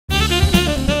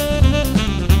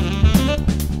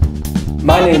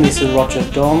My name is Roger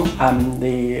Dong. I'm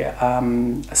the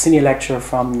senior lecturer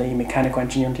from the Mechanical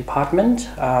Engineering Department,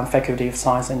 Faculty of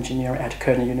Science and Engineering at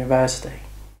Curtin University.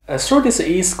 Through this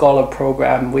eScholar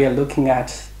program, we are looking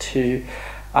at to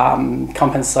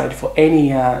compensate for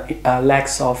any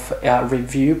lacks of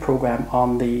review program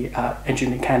on the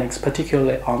engineering mechanics,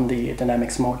 particularly on the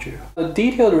dynamics module. The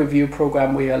detailed review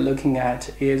program we are looking at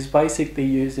is basically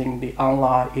using the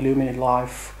online eLluminate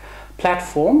Live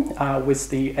platform with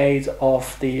the aid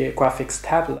of the graphics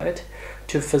tablet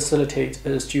to facilitate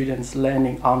students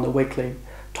learning on the weekly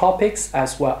topics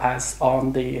as well as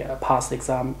on the past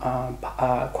exam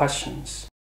questions.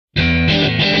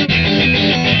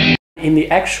 In the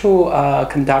actual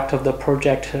conduct of the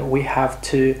project, we have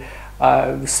to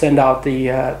send out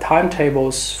the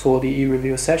timetables for the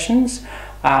eReview sessions,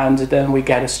 and then we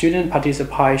get a student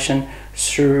participation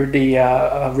through the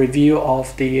review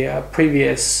of the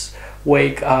previous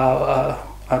week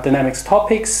dynamics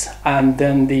topics, and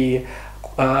then the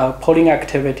polling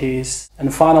activities,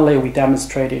 and finally we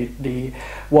demonstrated the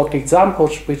worked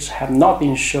examples which have not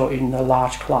been shown in the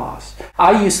large class.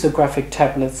 I use the graphic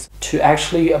tablets to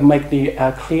actually make the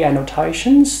clear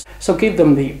annotations, so give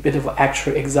them the bit of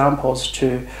actual examples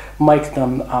to make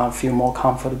them feel more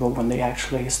comfortable when they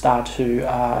actually start to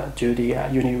do the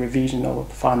unit revision or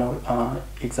final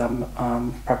exam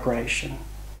preparation.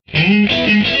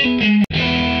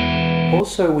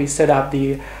 Also, we set up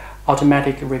the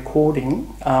automatic recording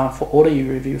for all the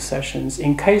eReview sessions.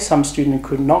 In case some student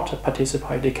could not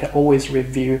participate, they can always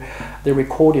review the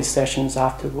recorded sessions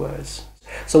afterwards.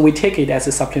 So we take it as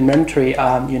a supplementary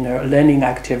learning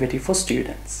activity for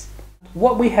students.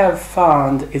 What we have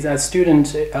found is that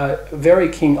students are very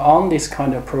keen on this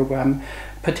kind of program.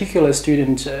 Particular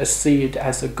students see it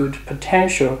as a good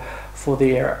potential for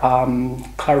their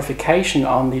clarification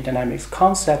on the dynamics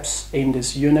concepts in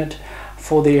this unit,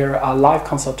 for their live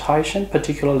consultation,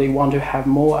 particularly want to have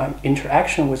more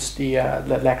interaction with the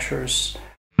lecturers.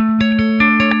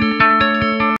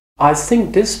 I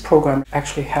think this program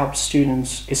actually helps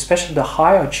students, especially the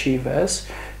high achievers,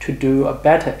 to do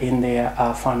better in their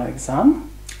final exam.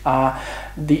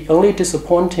 The only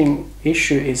disappointing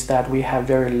issue is that we have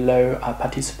very low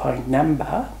participant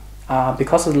number.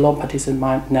 Because of the low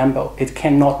participant number, it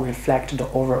cannot reflect the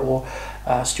overall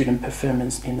student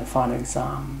performance in the final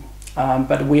exam.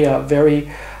 But we are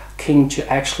very keen to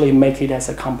actually make it as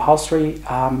a compulsory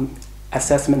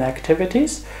assessment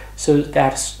activities so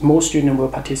that more students will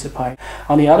participate.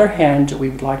 On the other hand, we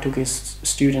would like to give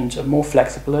students more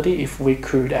flexibility if we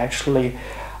could actually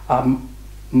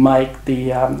make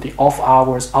the off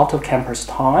hours out of campus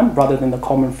time rather than the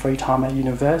common free time at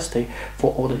university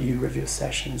for all the eReview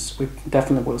sessions. We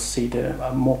definitely will see the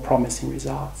more promising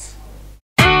results.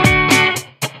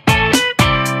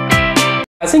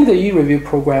 I think the eReview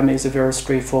program is a very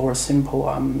straightforward,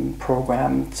 simple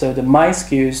program. So the main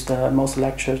skills that most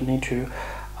lecturers need to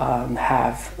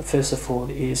have, first of all,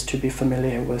 is to be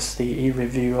familiar with the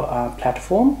eReview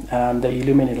platform, the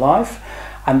eLluminate Live,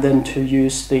 and then to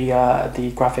use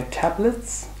the graphic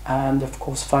tablets. And of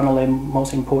course, finally,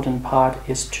 most important part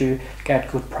is to get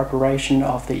good preparation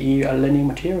of the e-learning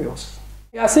materials.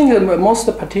 I think that most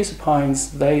of the participants,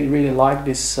 they really like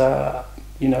this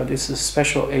this is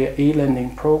special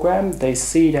e-learning program. They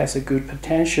see it as a good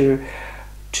potential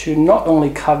to not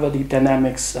only cover the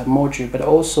dynamics module, but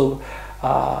also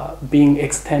being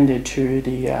extended to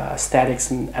the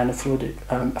statics and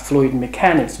fluid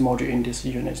mechanics module in this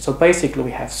unit. So basically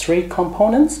we have 3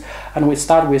 components, and we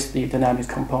start with the dynamics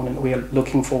component. We are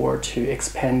looking forward to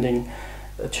expanding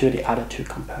to the other 2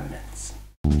 components.